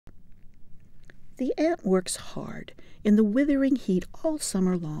The ant works hard in the withering heat all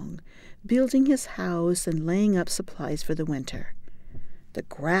summer long, building his house and laying up supplies for the winter. The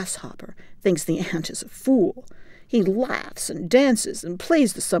grasshopper thinks the ant is a fool. He laughs and dances and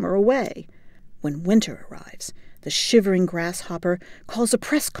plays the summer away. When winter arrives, the shivering grasshopper calls a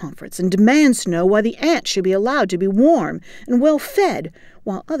press conference and demands to know why the ant should be allowed to be warm and well fed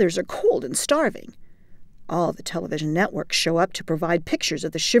while others are cold and starving. All the television networks show up to provide pictures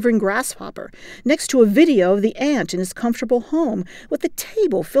of the shivering grasshopper next to a video of the ant in his comfortable home with a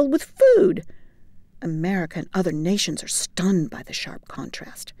table filled with food. America and other nations are stunned by the sharp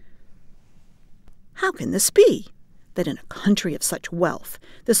contrast. How can this be, that in a country of such wealth,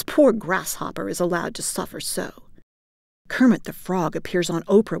 this poor grasshopper is allowed to suffer so? Kermit the Frog appears on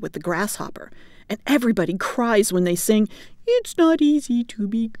Oprah with the grasshopper, and everybody cries when they sing, "It's not easy to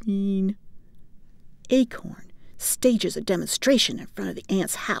be green." Acorn stages a demonstration in front of the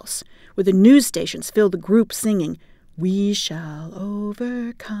ant's house, where the news stations fill the group singing, "We shall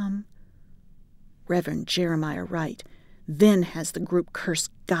overcome." Reverend Jeremiah Wright then has the group curse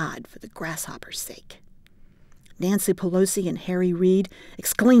God for the grasshopper's sake. Nancy Pelosi and Harry Reid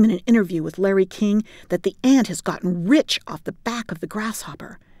exclaim in an interview with Larry King that the ant has gotten rich off the back of the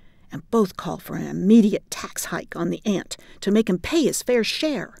grasshopper, and both call for an immediate tax hike on the ant to make him pay his fair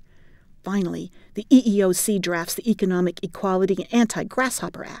share. Finally, the EEOC drafts the Economic Equality and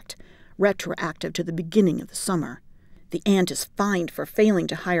Anti-Grasshopper Act, retroactive to the beginning of the summer. The ant is fined for failing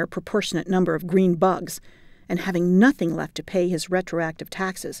to hire a proportionate number of green bugs, and having nothing left to pay his retroactive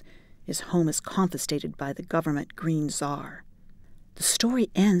taxes, his home is confiscated by the government green czar. The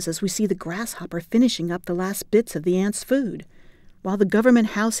story ends as we see the grasshopper finishing up the last bits of the ant's food, while the government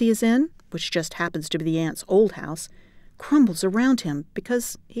house he is in, which just happens to be the ant's old house, crumbles around him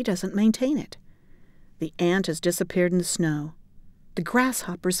because he doesn't maintain it. The ant has disappeared in the snow. The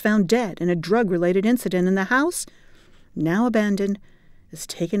grasshopper is found dead in a drug-related incident, in the house, now abandoned, is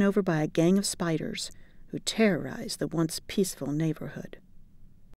taken over by a gang of spiders who terrorize the once peaceful neighborhood.